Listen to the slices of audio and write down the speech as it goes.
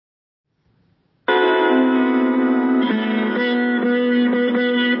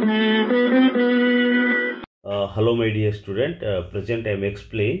Hello my dear student, present I am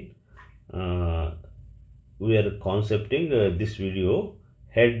explain we are concepting this video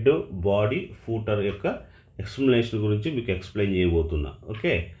head body footer యొక్క explanation గురించి మీకు explain చేయబోతున్నా.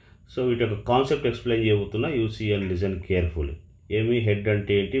 Okay, so వీటి యొక్క concept explain చేయబోతున్నా. You see and listen carefully. ఏమి head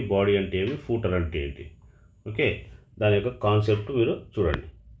అంటే ఏంటి, body అంటే ఏమి, ఫూటర్ అంటే ఏంటి, ఓకే, దాని యొక్క కాన్సెప్ట్ మీరు చూడండి.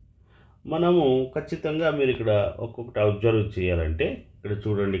 మనము ఖచ్చితంగా మీరు ఇక్కడ ఒక్కొక్కటి అబ్జర్వ్ చేయాలంటే ఇక్కడ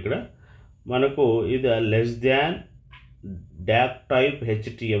చూడండి. ఇక్కడ మనకు ఇది less than dock type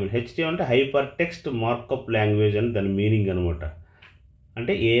HTML. HTML అంటే హైపర్ టెక్స్ట్ మార్కప్ లాంగ్వేజ్ అని దాని మీనింగ్ అనమాట.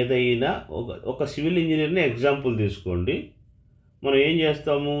 అంటే ఏదైనా ఒక సివిల్ ఇంజనీర్ని ఎగ్జాంపుల్ తీసుకోండి. మనం ఏం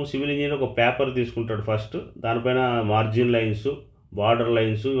చేస్తాము, సివిల్ ఇంజనీర్ ఒక పేపర్ తీసుకుంటాడు. ఫస్ట్ దానిపైన మార్జిన్ లైన్స్, బార్డర్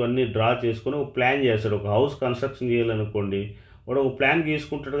లైన్స్ ఇవన్నీ డ్రా చేసుకొని ఒక ప్లాన్ చేస్తాడు. ఒక హౌస్ కన్స్ట్రక్షన్ చేయాలనుకోండి, వాడు ఒక ప్లాన్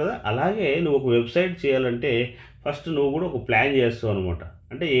గీసుకుంటాడు కదా. అలాగే నువ్వు ఒక వెబ్సైట్ చేయాలంటే ఫస్ట్ నువ్వు కూడా ఒక ప్లాన్ చేస్తావు అనమాట.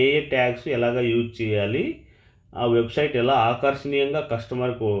 అంటే ఏ ట్యాగ్స్ ఎలాగ యూజ్ చేయాలి, ఆ వెబ్సైట్ ఎలా ఆకర్షణీయంగా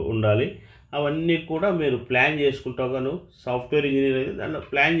కస్టమర్కి ఉండాలి, అవన్నీ కూడా మీరు ప్లాన్ చేసుకుంటావు. నువ్వు సాఫ్ట్వేర్ ఇంజనీర్ అయితే దాంట్లో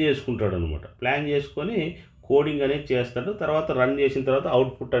ప్లాన్ చేసుకుంటాడు అనమాట. ప్లాన్ చేసుకొని కోడింగ్ అనేది చేస్తాడు. తర్వాత రన్ చేసిన తర్వాత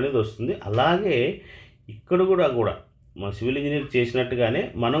అవుట్పుట్ అనేది వస్తుంది. అలాగే ఇక్కడ కూడా మా సివిల్ ఇంజనీర్ చేసినట్టుగానే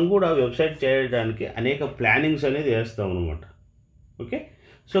మనం కూడా వెబ్సైట్ చేయడానికి అనేక ప్లానింగ్స్ అనేది వేస్తాం అనమాట. ఓకే,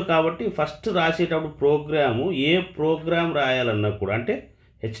 సో కాబట్టి ఫస్ట్ రాసేటప్పుడు ప్రోగ్రాము, ఏ ప్రోగ్రామ్ రాయాలన్నా కూడా, అంటే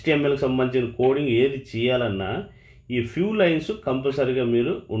హెచ్టిఎంఎల్కి సంబంధించిన కోడింగ్ ఏది చేయాలన్నా ఈ ఫ్యూ లైన్స్ కంపల్సరీగా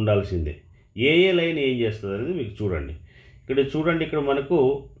మీరు ఉండాల్సిందే. ఏ లైన్ ఏం చేస్తుంది అనేది మీకు చూడండి. ఇక్కడ చూడండి, ఇక్కడ మనకు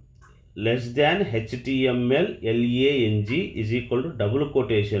less than HTML LANG is equal to double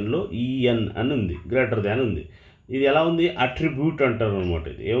కొటేషన్లో EN అని ఉంది, గ్రేటర్ దాన్ ఉంది. ఇది ఎలా ఉంది, అట్రిబ్యూట్ అంటారు అనమాట.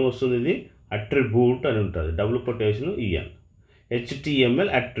 ఇది ఏమొస్తుంది, ఇది అట్రిబ్యూట్ అని ఉంటుంది, double quotation EN. HTML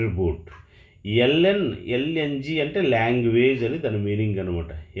attribute. LNG అంటే లాంగ్వేజ్ అని దాని మీనింగ్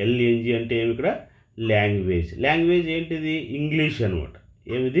అనమాట. LNG అంటే ఏమి, ఇక్కడ లాంగ్వేజ్. లాంగ్వేజ్ ఏంటిది, ఇంగ్లీష్ అనమాట.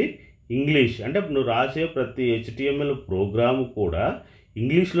 ఏమిది, ఇంగ్లీష్. అంటే నువ్వు రాసే ప్రతి HTML ప్రోగ్రామ్ కూడా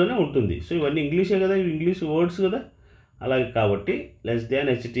ఇంగ్లీష్లోనే ఉంటుంది. సో ఇవన్నీ ఇంగ్లీషే కదా, ఇవి ఇంగ్లీష్ వర్డ్స్ కదా. అలాగే కాబట్టి less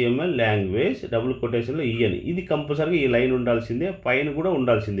than HTML language double కొటేషన్లో EN. ఇది కంపల్సరీగా ఈ లైన్ ఉండాల్సిందే, పైన కూడా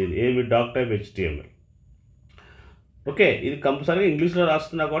ఉండాల్సిందే. ఇది ఏమి, డాక్ టైప్ HTML. ఓకే, ఇది కంపల్సరీగా ఇంగ్లీష్లో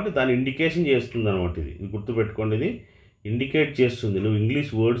రాస్తున్నా కాబట్టి దాన్ని ఇండికేషన్ చేస్తుంది అనమాట. ఇది గుర్తుపెట్టుకోండి, ఇది ఇండికేట్ చేస్తుంది నువ్వు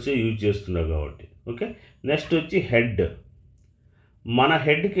ఇంగ్లీష్ వర్డ్సే యూజ్ చేస్తున్నావు కాబట్టి. ఓకే, నెక్స్ట్ వచ్చి హెడ్. మన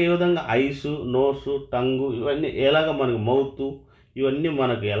హెడ్కి ఏ విధంగా ఐస్, నోస్, టంగు ఇవన్నీ ఎలాగ మనకు మౌత్ ఇవన్నీ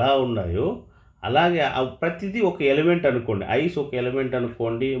మనకు ఎలా ఉన్నాయో అలాగే ప్రతిదీ ఒక ఎలిమెంట్ అనుకోండి. ఐస్ ఒక ఎలిమెంట్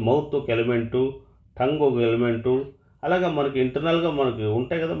అనుకోండి, మౌత్ ఒక ఎలిమెంటు, టంగ్ ఒక ఎలిమెంటు. అలాగా మనకి ఇంటర్నల్గా మనకు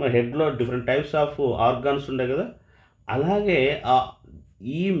ఉంటాయి కదా, మన హెడ్లో డిఫరెంట్ టైప్స్ ఆఫ్ ఆర్గాన్స్ ఉంటాయి కదా. అలాగే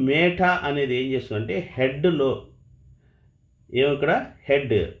ఈ మేటా అనేది ఏం చేస్తుందంటే హెడ్లో ఇక్కడ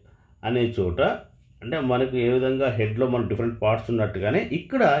హెడ్ అనే చోట, అంటే మనకు ఏ విధంగా హెడ్లో మన డిఫరెంట్ పార్ట్స్ ఉన్నట్టుగానే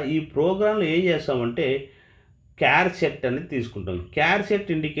ఇక్కడ ఈ ప్రోగ్రాంలో ఏం చేస్తామంటే క్యార్ సెట్ అనేది తీసుకుంటాం. క్యార్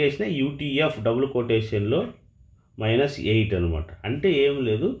సెట్ ఇండికేషన్ UTF డబుల్ కొటేషన్లో -8 అనమాట. అంటే ఏం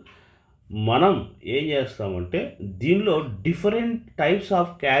లేదు, మనం ఏం చేస్తామంటే దీనిలో డిఫరెంట్ టైప్స్ ఆఫ్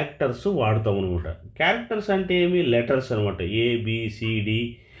క్యారెక్టర్స్ వాడతాం అనమాట. క్యారెక్టర్స్ అంటే ఏమి, లెటర్స్ అనమాట. ABCD,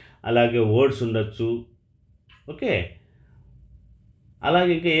 అలాగే వర్డ్స్ ఉండొచ్చు. ఓకే,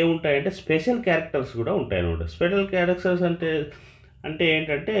 అలాగే ఇంకా ఏముంటాయంటే స్పెషల్ క్యారెక్టర్స్ కూడా ఉంటాయి అనమాట. స్పెషల్ క్యారెక్టర్స్ అంటే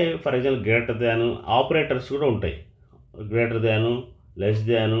ఏంటంటే for example greater Dan, operators కూడా ఉంటాయి. గ్రేటర్ దాను, లెస్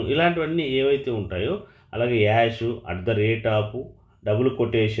దాను ఇలాంటివన్నీ ఏవైతే ఉంటాయో, అలాగే యాష్, @ డబుల్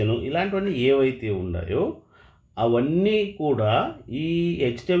కొటేషను ఇలాంటివన్నీ ఏవైతే ఉన్నాయో అవన్నీ కూడా ఈ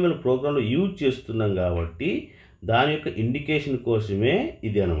HTML ప్రోగ్రాంలో యూజ్ చేస్తున్నాం కాబట్టి దాని యొక్క ఇండికేషన్ కోసమే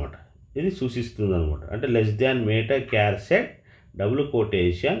ఇది అనమాట. ఇది సూచిస్తుంది అనమాట. అంటే less than మేటా క్యార్ set double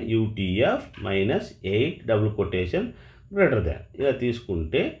quotation UTF -8 double quotation greater than ఇలా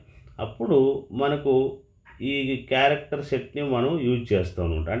తీసుకుంటే అప్పుడు మనకు ఈ క్యారెక్టర్ సెట్ని మనం యూజ్ చేస్తాం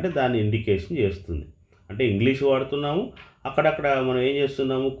అనమాట. అంటే దాన్ని ఇండికేషన్ చేస్తుంది. అంటే ఇంగ్లీష్ వాడుతున్నాము, అక్కడక్కడ మనం ఏం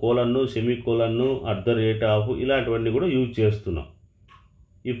చేస్తున్నాము, కోలన్ను, సెమీకోలన్ను, @ ఇలాంటివన్నీ కూడా యూజ్ చేస్తున్నాం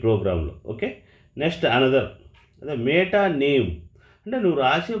ఈ ప్రోగ్రాంలో. ఓకే, నెక్స్ట్ అనదర్ అదే మేటా నేమ్. అంటే నువ్వు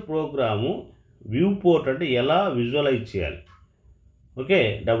రాసే ప్రోగ్రాము వ్యూ పోర్ట్ అంటే ఎలా విజువలైజ్ చేయాలి. ఓకే,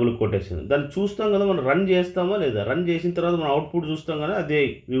 డబుల్ కొటేషన్ దాన్ని చూస్తాం కదా, మనం రన్ చేస్తామా లేదా, రన్ చేసిన తర్వాత మనం అవుట్పుట్ చూస్తాం కదా, అదే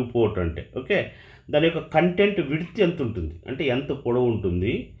వ్యూ పోర్ట్ అంటే. ఓకే, దాని యొక్క కంటెంట్ విడ్త్ ఎంత ఉంటుంది, అంటే ఎంత పొడవు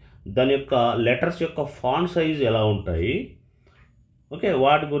ఉంటుంది, దాని యొక్క లెటర్స్ యొక్క ఫాంట్ సైజ్ ఎలా ఉంటాయి, ఓకే,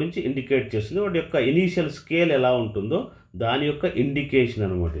 వాటి గురించి ఇండికేట్ చేస్తుంది. వాటి యొక్క ఇనీషియల్ స్కేల్ ఎలా ఉంటుందో దాని యొక్క ఇండికేషన్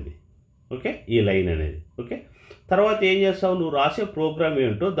అనమాట ఇది. ఓకే, ఈ లైన్ అనేది. ఓకే, తర్వాత ఏం చేస్తావు, నువ్వు రాసే ప్రోగ్రామ్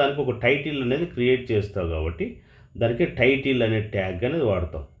ఏంటో దానికి ఒక టైటిల్ అనేది క్రియేట్ చేస్తావు కాబట్టి దానికి టైటిల్ అనే ట్యాగ్ అనేది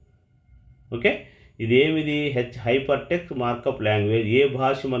వాడతాం. Okay, ఇదేమిది hyper text markup language. ఏ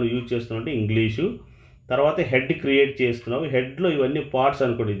భాష మనం యూజ్ చేస్తున్నామంటే ఇంగ్లీషు. తర్వాత హెడ్ క్రియేట్ చేస్తున్నాము. హెడ్లో ఇవన్నీ పార్ట్స్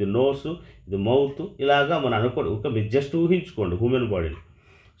అనుకోండి, ఇది నోస్, ఇది మౌత్, ఇలాగా మనం అనుకోండి. మీరు జస్ట్ ఊహించుకోండి హ్యూమన్ బాడీని.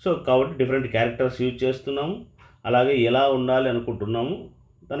 సో కాబట్టి డిఫరెంట్ క్యారెక్టర్స్ యూజ్ చేస్తున్నాము. అలాగే ఎలా ఉండాలి అనుకుంటున్నాము,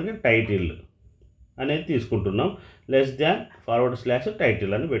 దానికి టైటిల్ అనేది తీసుకుంటున్నాం. >/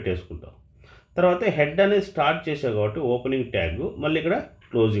 టైటిల్ అని పెట్టేసుకుంటాం. తర్వాత హెడ్ అనేది స్టార్ట్ చేసాం కాబట్టి ఓపెనింగ్ ట్యాగ్, మళ్ళీ ఇక్కడ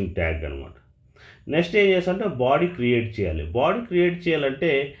క్లోజింగ్ ట్యాగ్ అనమాట. నెక్స్ట్ ఏం చేస్తామంటే బాడీ క్రియేట్ చేయాలి. బాడీ క్రియేట్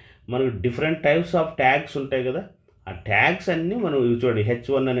చేయాలంటే మనకు డిఫరెంట్ టైప్స్ ఆఫ్ ట్యాగ్స్ ఉంటాయి కదా. ఆ ట్యాగ్స్ అన్నీ మనం చూడండి,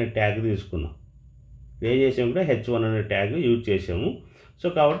 H1 అనే ట్యాగ్ తీసుకున్నాం. ఏం చేసామంటే H1 అనే ట్యాగ్ యూజ్ చేసాము. సో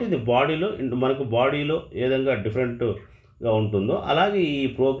కాబట్టి ఇది బాడీలో, మనకు బాడీలో ఏ విధంగా డిఫరెంట్గా ఉంటుందో అలాగే ఈ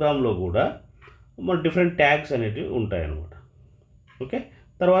ప్రోగ్రాంలో కూడా మన డిఫరెంట్ ట్యాగ్స్ అనేటివి ఉంటాయన్నమాట. ఓకే,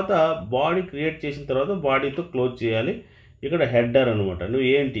 తర్వాత బాడీ క్రియేట్ చేసిన తర్వాత బాడీతో క్లోజ్ చేయాలి. ఇక్కడ హెడర్ అనమాట.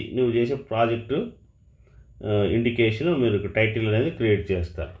 నువ్వు చేసే ప్రాజెక్టు ఇండికేషన్, మీరు టైటిల్ అనేది క్రియేట్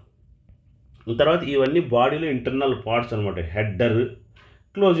చేస్తారు. తర్వాత ఇవన్నీ బాడీలో ఇంటర్నల్ పార్ట్స్ అనమాట. హెడ్డర్,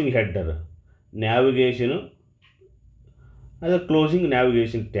 క్లోజింగ్ హెడ్డర్, నావిగేషను, అదే క్లోజింగ్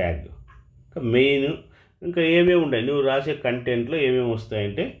నావిగేషన్ ట్యాగ్, ఇంకా మెయిన్, ఇంకా ఏమేమి ఉన్నాయి నువ్వు రాసే కంటెంట్లో ఏమేమి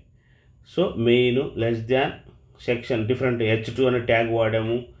వస్తాయంటే, so main, section, different H2 అనే ట్యాగ్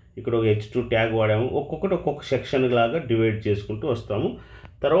వాడాము, ఇక్కడ ఒక H2 ట్యాగ్ వాడాము. ఒక్కొక్కటి ఒక్కొక్క సెక్షన్ లాగా డివైడ్ చేసుకుంటూ వస్తాము.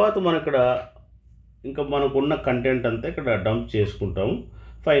 తర్వాత మన ఇక్కడ ఇంకా మనకున్న కంటెంట్ అంతా ఇక్కడ డంప్ చేసుకుంటాము.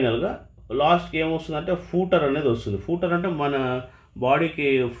 ఫైనల్గా లాస్ట్కి ఏమొస్తుందంటే ఫూటర్ అనేది వస్తుంది. ఫూటర్ అంటే మన బాడీకి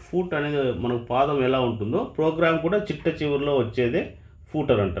ఫూట్ అనేది మనకు పాదం ఎలా ఉంటుందో ప్రోగ్రామ్ కూడా చిట్ట చివరిలో వచ్చేదే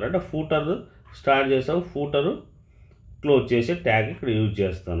ఫూటర్ అంటారు. అంటే ఫూటర్ స్టార్ట్ చేసాము, ఫూటరు క్లోజ్ చేసే ట్యాగ్ ఇక్కడ యూజ్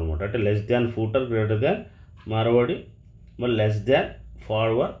చేస్తాను అనమాట. అంటే ఫూటర్ మరొకటి మళ్ళీ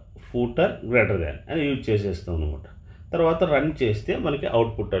ఫార్వర్డ్ ఫూటర్ అని యూజ్ చేసేస్తాం అనమాట. తర్వాత రన్ చేస్తే మనకి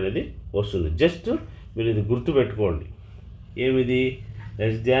అవుట్పుట్ అనేది వస్తుంది. జస్ట్ మీరు ఇది గుర్తుపెట్టుకోండి, ఏమిది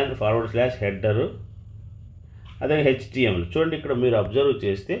 >/ హెడ్డరు, అదే HTML. చూడండి ఇక్కడ మీరు అబ్జర్వ్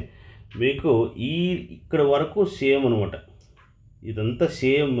చేస్తే మీకు ఇక్కడ వరకు సేమ్ అనమాట. ఇదంతా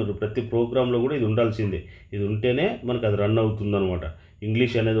సేమ్, ప్రతి ప్రోగ్రాంలో కూడా ఇది ఉండాల్సిందే. ఇది ఉంటేనే మనకు అది రన్ అవుతుంది అనమాట.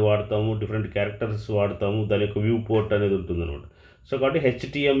 ఇంగ్లీష్ అనేది వాడతాము, డిఫరెంట్ క్యారెక్టర్స్ వాడతాము, దాని యొక్క వ్యూ పోర్ట్ అనేది ఉంటుంది అనమాట. సో కాబట్టి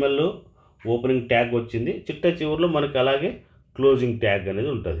HTML ఓపెనింగ్ ట్యాగ్ వచ్చింది, చిట్ట చివరిలో మనకి అలాగే క్లోజింగ్ ట్యాగ్ అనేది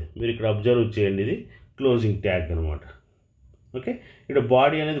ఉంటుంది. మీరు ఇక్కడ అబ్జర్వ్ చేయండి, ఇది క్లోజింగ్ ట్యాగ్ అనమాట. ఓకే, ఇక్కడ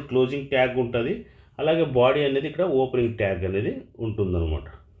బాడీ అనేది క్లోజింగ్ ట్యాగ్ ఉంటుంది, అలాగే బాడీ అనేది ఇక్కడ ఓపెనింగ్ ట్యాగ్ అనేది ఉంటుందన్నమాట.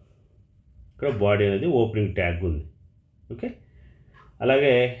 ఇక్కడ బాడీ అనేది ఓపెనింగ్ ట్యాగ్ ఉంది. ఓకే,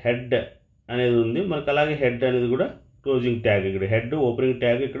 అలాగే హెడ్ అనేది ఉంది మనకు, అలాగే హెడ్ అనేది కూడా క్లోజింగ్ ట్యాగ్. ఇక్కడ హెడ్ ఓపెనింగ్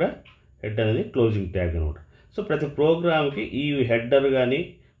ట్యాగ్, ఇక్కడ హెడ్ అనేది క్లోజింగ్ ట్యాగ్ అనమాట. సో ప్రతి ప్రోగ్రామ్కి ఈ హెడ్డర్ కానీ,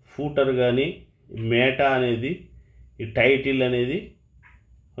 ఫూటర్ కానీ, మేటా అనేది, ఈ టైటిల్ అనేది,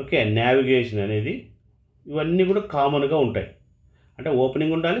 ఓకే, నావిగేషన్ అనేది, ఇవన్నీ కూడా కామన్గా ఉంటాయి. అంటే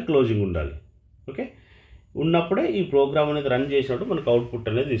ఓపెనింగ్ ఉండాలి, క్లోజింగ్ ఉండాలి. ఓకే, ఉన్నప్పుడే ఈ ప్రోగ్రామ్ అనేది రన్ చేసినప్పుడు మనకు అవుట్పుట్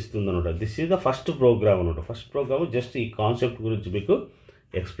అనేది ఇస్తుంది అనమాట. This is the first programme అనమాట. ఫస్ట్ ప్రోగ్రామ్ జస్ట్ ఈ కాన్సెప్ట్ గురించి మీకు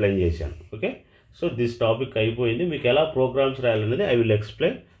ఎక్స్ప్లెయిన్ చేశాను. ఓకే, సో దిస్ టాపిక్ అయిపోయింది. మీకు ఎలా programmes రాయాలనేది I will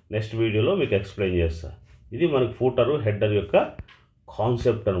explain next వీడియోలో మీకు ఎక్స్ప్లెయిన్ చేస్తాను. ఇది మనకు ఫూటరు హెడ్డర్ యొక్క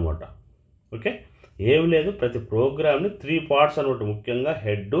కాన్సెప్ట్ అనమాట. ఓకే, ఏం లేదు, ప్రతి ప్రోగ్రామ్ని 3 పార్ట్స్ అనమాట. ముఖ్యంగా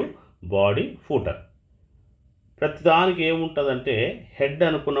హెడ్, బాడీ, ఫూటర్. ప్రతి దానికి ఏముంటుందంటే, హెడ్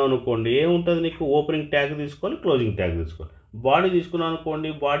అనుకున్నాం అనుకోండి, ఏముంటుంది నీకు, ఓపెనింగ్ ట్యాగ్ తీసుకోవాలి, క్లోజింగ్ ట్యాగ్ తీసుకోవాలి. బాడీ తీసుకున్నాం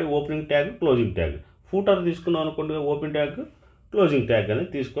అనుకోండి, body opening tag, closing tag. Footer తీసుకున్నాం అనుకోండి, ఓపెనింగ్ ట్యాగ్, క్లోజింగ్ ట్యాగ్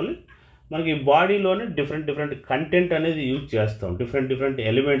అనేది తీసుకొని మనకి బాడీలోనే డిఫరెంట్ కంటెంట్ అనేది యూజ్ చేస్తాం. డిఫరెంట్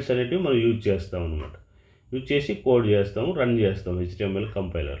ఎలిమెంట్స్ అనేటివి మనం యూజ్ చేస్తాం అనమాట. యూజ్ చేసి కోడ్ చేస్తాము, రన్ చేస్తాం HTML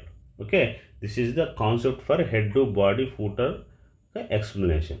compiler. Okay, this is the concept for head, body, footer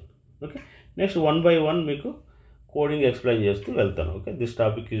explanation. Okay, next 1 by 1 మీకు కోడింగ్ ఎక్స్ప్లెయిన్ చేస్తూ వెళ్తాను. Okay, this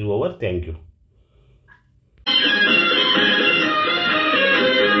topic is over. Thank you.